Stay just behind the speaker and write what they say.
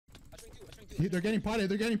They're getting potted.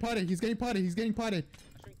 They're getting potted. He's getting potted. He's getting potted.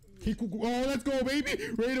 Oh, let's go, baby.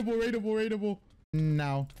 Raidable.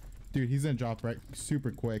 Now, dude, he's gonna drop right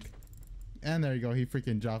super quick. And there you go. He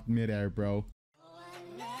freaking dropped midair, bro.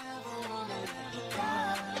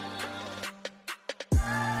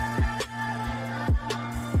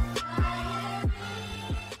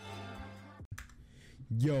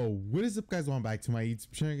 Yo, what is up, guys? Welcome back to my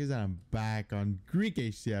YouTube channel, guys. I'm back on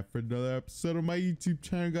GreekHCF for another episode of my YouTube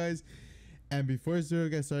channel, guys. And before this video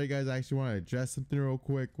gets started, guys, I actually want to address something real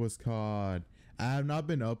quick. What's called, I have not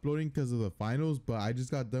been uploading because of the finals, but I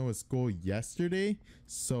just got done with school yesterday.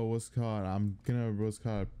 So what's called, I'm gonna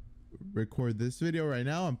record this video right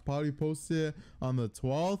now. I'm probably post it on the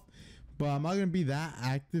 12th. But I'm not gonna be that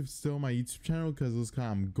active still on my YouTube channel because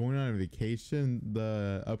I'm going on a vacation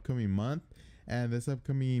the upcoming month. And this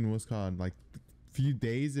upcoming few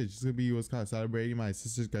days, it's just gonna be celebrating my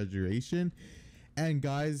sister's graduation. And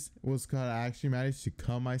guys, I actually managed to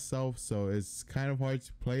cut myself, so it's kind of hard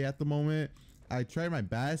to play at the moment. I tried my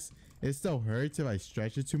best. It still hurts if I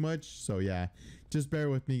stretch it too much. So yeah, just bear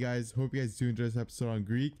with me, guys. Hope you guys do enjoy this episode on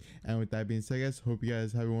Greek. And with that being said, guys, hope you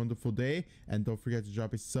guys have a wonderful day. And don't forget to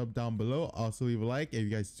drop a sub down below. Also leave a like if you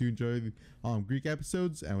guys do enjoy Greek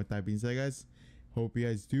episodes. And with that being said, guys, hope you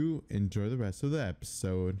guys do enjoy the rest of the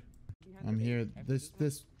episode. I'm here. This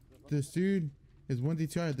dude is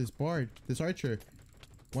 1DTR at this bard. This archer.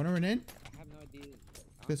 Wanna run in? I have no idea.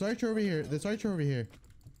 This archer over here. This archer over here.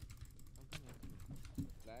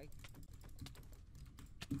 Flag?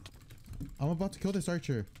 I'm about to kill this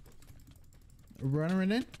archer.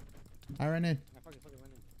 Run in? I ran in. I fucking run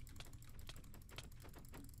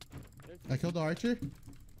in. I killed the archer.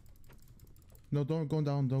 No, don't go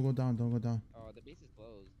down. Don't go down. Don't go down. Oh, the base is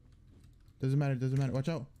closed. Doesn't matter. Doesn't matter. Watch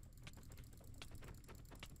out.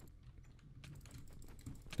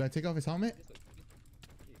 Did I take off his helmet?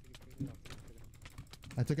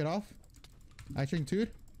 I took it off. I shrinked two.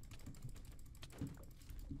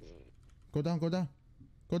 Go down. Go down.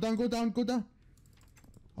 Go down. Go down. Go down.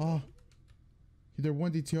 Oh, they're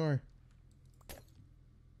 1DTR.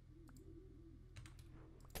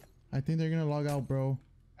 I think they're gonna log out, bro.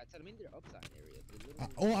 I tell them in their upside area.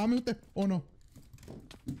 Oh, I'm out there. Oh no. Are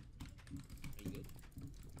you good?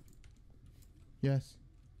 Yes.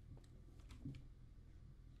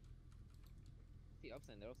 The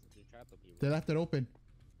upside, they're also trapped up here. They left it open.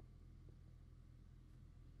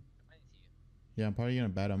 I see you. Yeah, I'm probably gonna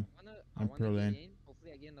bet him. I'm pro lane.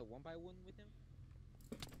 Hopefully I get in the 1x1 with him.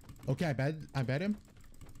 Okay, I bet him.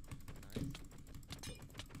 Nice.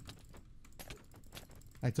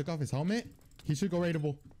 I took off his helmet. He should go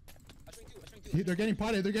raidable. I shrink two. They're getting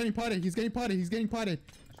potted. They're getting potted. He's getting potted. He's getting potted.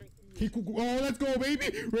 Oh, let's go,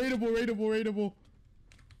 baby. Raidable.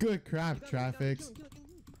 Good crap, Traffics.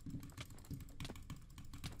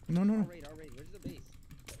 No. Our raid. Where's the base?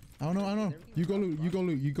 I don't know. You go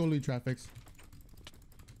loot, Traffics.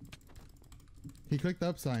 He clicked the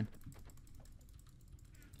up sign.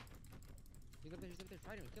 He's up there.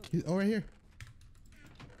 Fight him. Kill him. He's right here.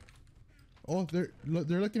 Oh, they're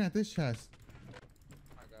looking at this chest.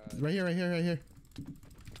 Oh my god. Right here. Okay,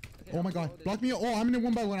 Oh my god. Block me. Oh, I'm in it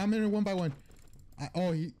 1x1. I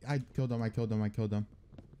killed him.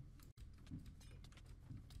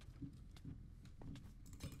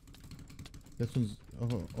 This one's,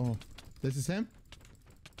 oh. This is him?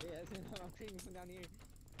 Yeah, that's him. I'm creeping from down here.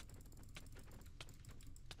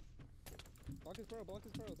 Block his pro. Don't let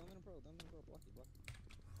him pro. Block it.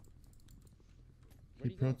 He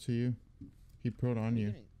pro'd to you. He pro'd on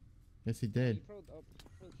you. Didn't. Yes, he did.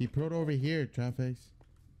 He pro'd over here, Traffics.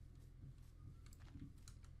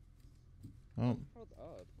 Oh. Up.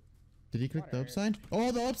 Did he click the up sign?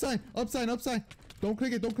 Oh, the up sign. Don't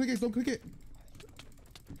click it. He's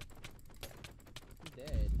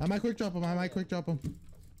dead. I might quick drop him.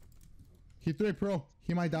 He threw a pro.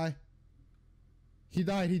 He might die. He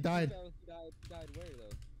died. He died where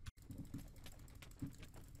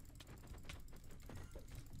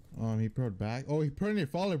though? He pro'd back. Oh, he pro'd in your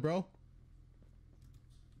faller, bro.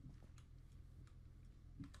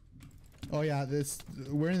 Oh yeah,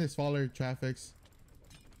 we're in this faller, Traffics.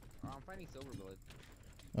 I'm fighting Silverblood.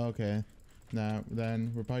 Okay. Nah,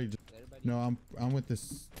 then we're probably just... No, I'm with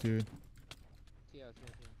this dude. Yeah.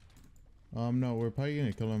 No, we're probably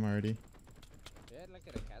gonna kill him already. They had like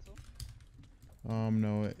at a castle?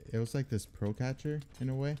 No, it was like this pro catcher in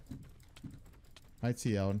a way. I'd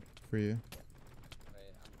see out for you.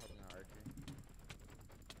 Wait, I'm holding an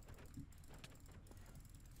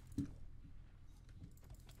archer.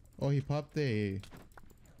 Oh, he popped a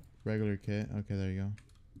regular kit. Okay, there you go.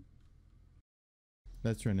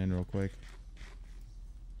 Let's run in real quick.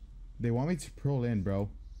 They want me to pro in, bro.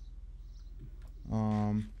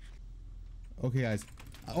 Okay, guys.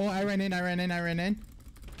 Oh, I ran in.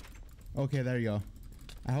 Okay, there you go.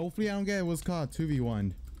 Hopefully I don't get what's called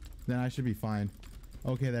 2v1. Then I should be fine.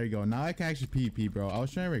 Okay, there you go. Now I can actually PvP, bro. I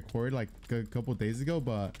was trying to record like a couple days ago,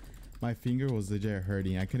 but my finger was legit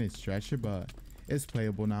hurting. I couldn't stretch it, but it's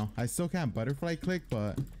playable now. I still can't butterfly click,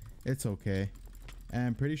 but it's okay. And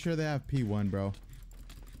I'm pretty sure they have P1, bro.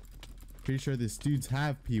 Pretty sure these dudes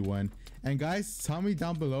have P1. And guys, tell me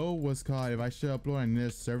down below what's called if I should upload on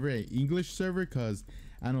this server, an English server, because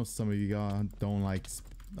I know some of you guys don't like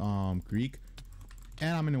Greek.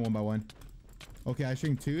 And I'm in a 1x1. Okay, I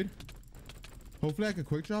string 2'd. Hopefully I could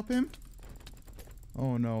quick drop him.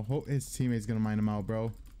 Oh no, his teammate's gonna mine him out,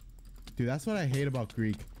 bro. Dude, that's what I hate about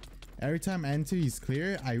Greek. Every time N2 is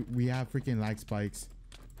clear, we have freaking lag spikes.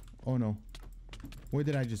 Oh no. What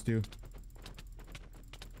did I just do?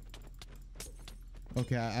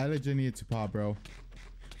 Okay, I legit need to pop, bro.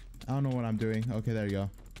 I don't know what I'm doing. Okay, there you go.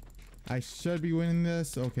 I should be winning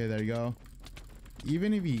this. Okay, there you go.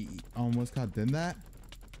 Even if he almost got done that.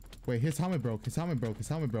 Wait, his helmet broke.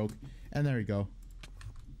 And there we go.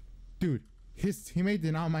 Dude, his teammate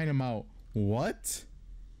did not mine him out. What?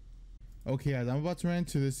 Okay, guys, I'm about to run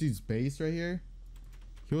into this dude's base right here.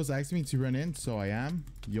 He was asking me to run in, so I am.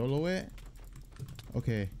 YOLO it.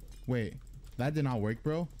 Okay, wait. That did not work,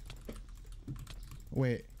 bro.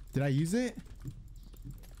 Wait, did I use it?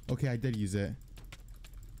 Okay, I did use it.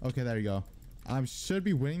 Okay, there you go. I should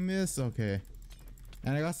be winning this. Okay.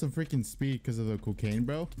 And I got some freaking speed because of the cocaine,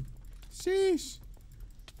 bro. Sheesh.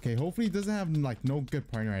 Okay, hopefully he doesn't have like no good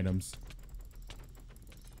partner items.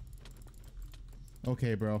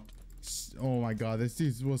 Okay, bro. Oh my god, this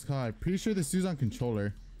dude was caught. I'm pretty sure this dude's on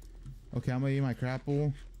controller. Okay, I'm gonna eat my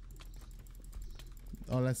crapple.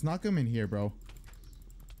 Oh, let's knock him in here, bro.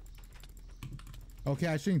 Okay,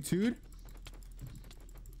 I string 2'd.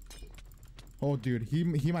 Oh, dude, he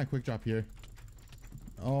might quick drop here.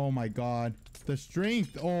 Oh my god, the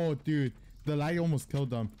strength. Oh, dude, the light almost killed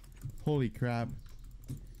them. Holy crap.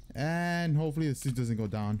 And hopefully this dude doesn't go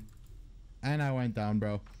down. And I went down,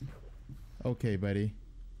 bro. Okay, buddy.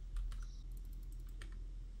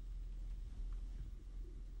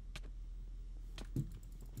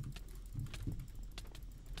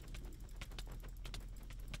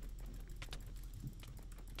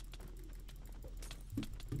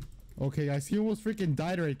 Okay, guys, he almost freaking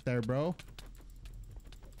died right there, bro.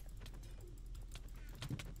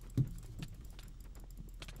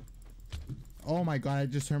 Oh my god, I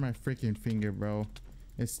just hurt my freaking finger, bro.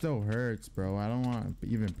 It still hurts, bro. I don't want to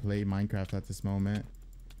even play Minecraft at this moment.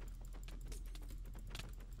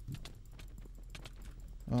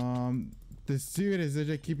 This dude is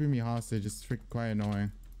legit keeping me hostage. It's freaking quite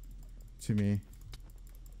annoying to me.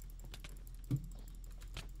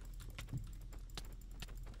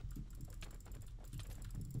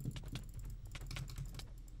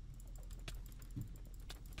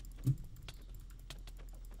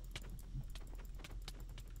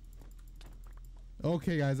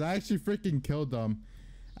 Okay, guys, I actually freaking killed him.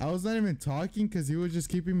 I was not even talking because he was just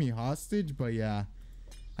keeping me hostage, but yeah,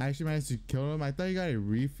 I actually managed to kill him. I thought he got a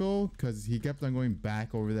refill because he kept on going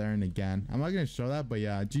back over there and again. I'm not gonna show that, but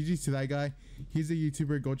yeah, GG's to that guy. He's a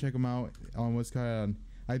YouTuber. Go check him out. What's called?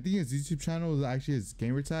 I think his YouTube channel is actually his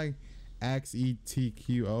gamer tag,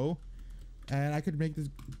 XETQO, and I could make this.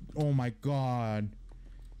 Oh my god,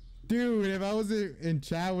 dude! If I was in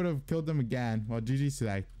chat, I would have killed him again. Well, GG's to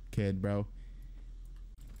that kid, bro.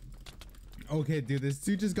 Okay, dude, this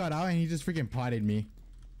dude just got out and he just freaking potted me.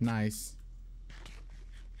 Nice.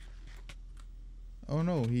 Oh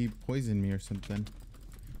no, he poisoned me or something.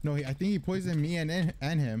 No, I think he poisoned me and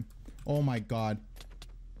him. Oh my god.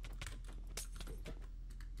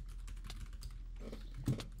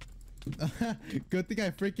 Good thing I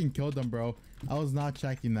freaking killed him, bro. I was not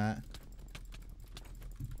checking that.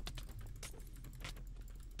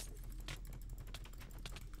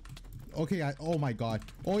 Okay, oh my god.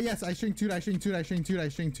 Oh yes, I string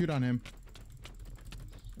 2'd on him.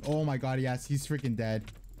 Oh my god, yes, he's freaking dead.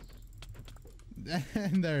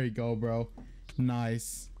 And there you go, bro.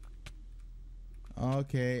 Nice.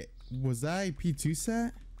 Okay, was that a P2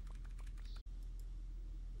 set?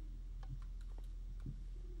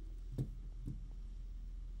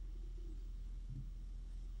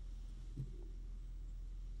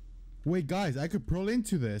 Wait, guys, I could pro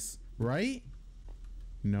into this, right?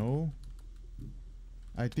 No.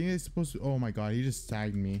 I think it's supposed to. Oh my god, he just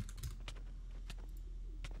tagged me.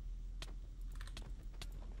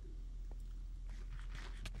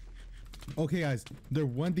 Okay, guys, they're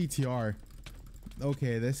 1 DTR.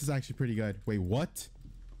 Okay, this is actually pretty good. Wait, what?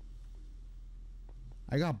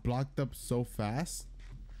 I got blocked up so fast.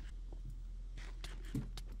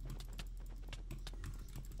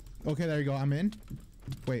 Okay, there you go. I'm in.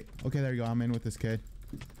 Wait. Okay, there you go. I'm in with this kid.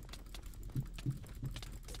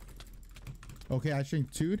 Okay, I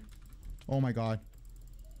shrink 2'd. Oh my god.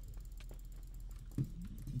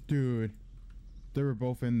 Dude. They were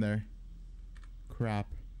both in there. Crap.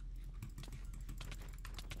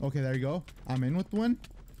 Okay, there you go. I'm in with one.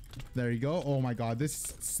 There you go. Oh my god.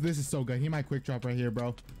 This is so good. He might quick drop right here,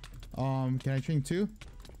 bro. Can I shrink 2?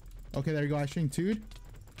 Okay, there you go. I shrink 2'd.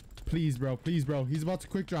 Please, bro. Please, bro. He's about to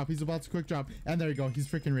quick drop. He's about to quick drop. And there you go. He's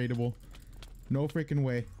freaking raidable. No freaking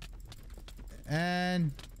way.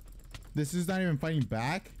 And this is not even fighting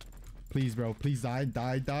back. Please, bro. Please die.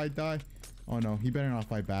 Die, die, die. Oh, no. He better not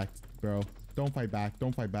fight back, bro. Don't fight back.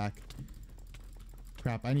 Don't fight back.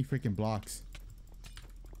 Crap. I need freaking blocks.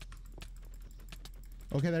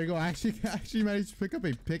 Okay, there you go. I actually managed to pick up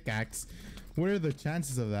a pickaxe. What are the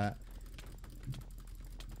chances of that?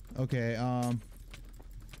 Okay,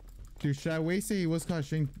 dude, should I waste a what's called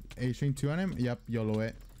a shrink 2 on him? Yep, YOLO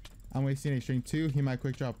it. I'm wasting a shrink 2. He might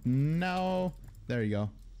quick drop. No. There you go.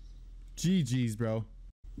 GG's, bro.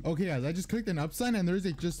 Okay, guys, I just clicked an up sign and there's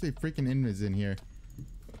just a freaking invis in here.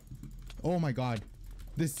 Oh my god.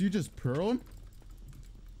 This dude just pearled?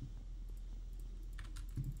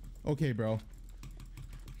 Okay, bro.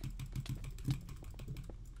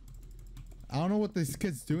 I don't know what this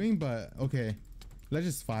kid's doing, but okay. Let's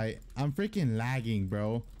just fight. I'm freaking lagging,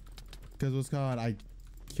 bro. Because what's called, I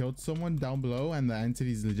killed someone down below and the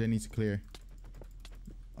entities legit need to clear.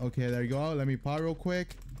 Okay, there you go. Let me pause real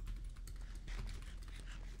quick.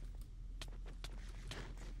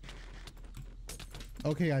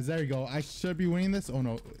 Okay, guys, there you go. I should be winning this. Oh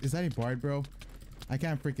no, is that a bard, bro? I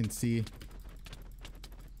can't freaking see.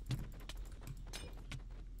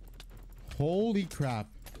 Holy crap.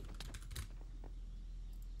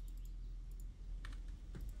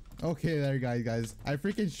 Okay, there you guys. I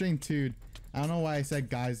freaking string 2'd. I don't know why I said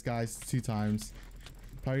guys 2 times.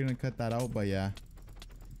 Probably gonna cut that out, but yeah.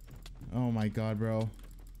 Oh my god, bro.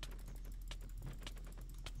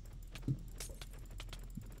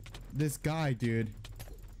 This guy, dude.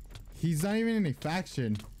 He's not even in a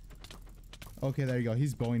faction. Okay, there you go.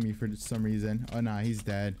 He's bowing me for some reason. Oh, nah, he's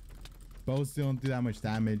dead. Bows don't do that much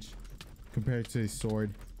damage compared to a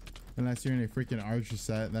sword. Unless you're in a freaking archer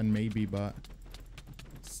set, then maybe, but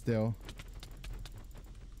still.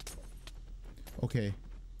 Okay.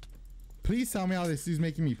 Please tell me how this dude's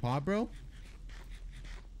making me pop, bro.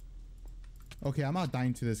 Okay, I'm not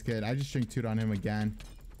dying to this kid. I just shrink 2'd on him again.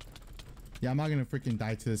 Yeah, I'm not gonna freaking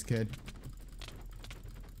die to this kid.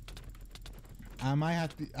 I might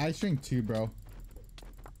have to. I shrink 2, bro.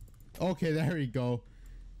 Okay, there we go.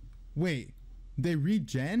 Wait, they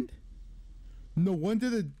regened? No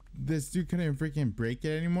wonder this dude couldn't freaking break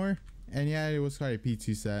it anymore. And yeah, it was called a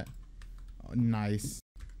P2 set. Oh, nice.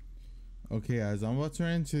 Okay, guys, I'm about to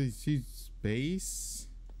run into space.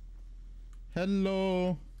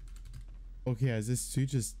 Hello. Okay, guys, this dude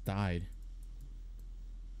just died.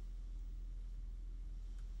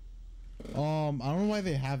 I don't know why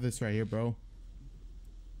they have this right here, bro.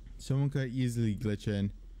 Someone could easily glitch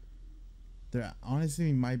in. There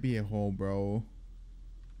honestly might be a hole, bro.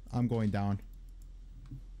 I'm going down.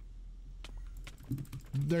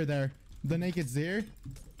 They're there. The naked's there.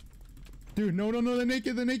 Dude, no, the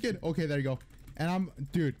naked. Okay, there you go. And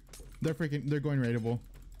dude, they're going raidable.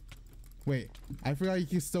 Wait, I forgot you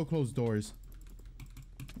can still close doors.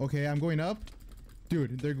 Okay, I'm going up.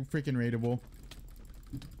 Dude, they're freaking raidable.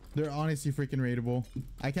 They're honestly freaking raidable.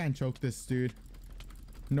 I can't choke this dude.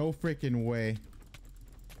 No freaking way.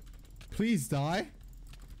 Please die.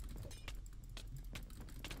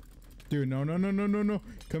 Dude, no.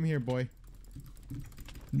 Come here, boy.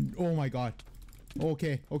 Oh my god.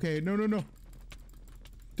 Okay, no.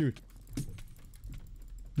 Dude.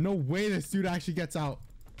 No way this dude actually gets out.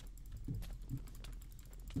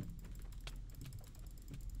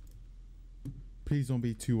 Please don't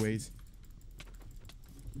be 2 ways.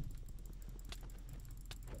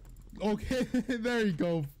 Okay, there you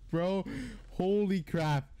go, bro. Holy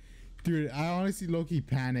crap. Dude, I honestly low-key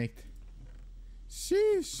panicked.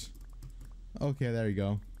 Sheesh. Okay, there you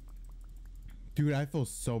go. Dude, I feel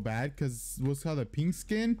so bad because what's called a pink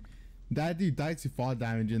skin? That dude died to fall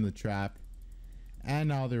damage in the trap. And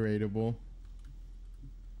now they're raidable.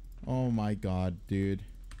 Oh my god, dude.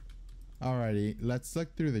 Alrighty, let's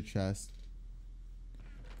look through the chest.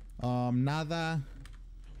 Nada.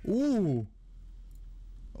 Ooh.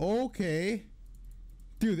 Okay.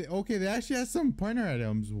 Dude, they actually have some partner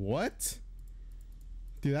items. What?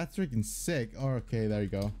 Dude, that's freaking sick. Oh, okay, there you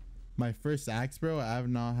go. My first axe, bro. I have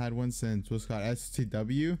not had one since what's called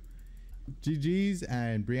STW. GG's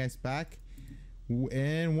and bring us back.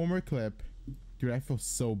 And one more clip. Dude, I feel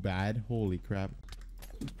so bad. Holy crap.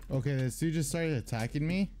 Okay, this dude just started attacking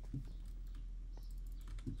me.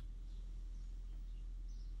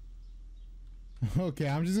 Okay,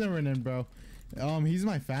 I'm just gonna run in, bro. He's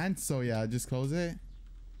my fan, so yeah, just close it.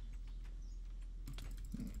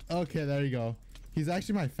 Okay, there you go. He's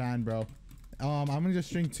actually my fan, bro. I'm gonna just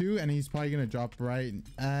string 2, and he's probably gonna drop right.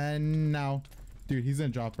 And now, dude, he's gonna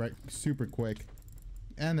drop right super quick.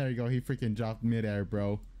 And there you go. He freaking dropped midair,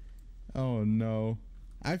 bro. Oh no,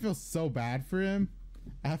 I feel so bad for him.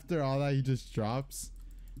 After all that, he just drops.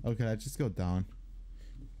 Okay, let's just go down,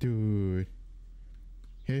 dude.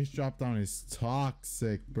 His drop down is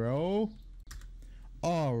toxic, bro.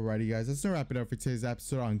 Alrighty, guys, let's wrap it up for today's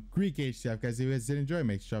episode on GreekHCF. Guys, if you guys did enjoy,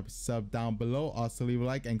 make sure to sub down below. Also, leave a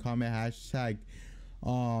like and comment hashtag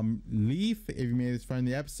leaf if you made this far in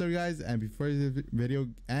the episode, guys. And before the video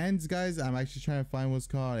ends, guys, I'm actually trying to find what's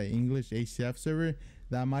called an English HCF server.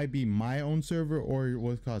 That might be my own server or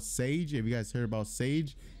what's called Sage. If you guys heard about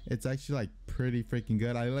Sage, it's actually like pretty freaking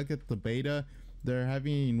good. I look at the beta. They're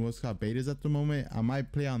having what's called betas at the moment. I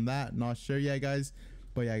might play on that, not sure yet, guys.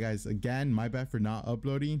 But yeah, guys, again, my bad for not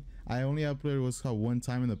uploading. I only uploaded what's called one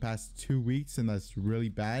time in the past 2 weeks, and that's really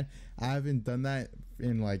bad. I haven't done that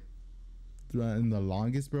in like in the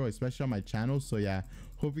longest, bro, especially on my channel. So yeah,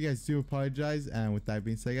 hope you guys do apologize. And with that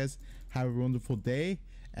being said, guys, have a wonderful day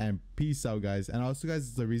and peace out, guys. And also,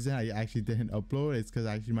 guys, the reason I actually didn't upload is because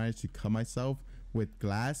I actually managed to cut myself with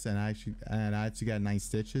glass, and I actually got 9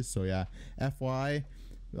 stitches. So yeah, FYI,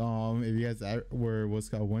 if you guys were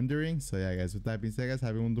wondering. So yeah, guys, with that being said, guys,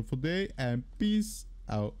 have a wonderful day and peace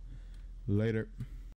out. Later.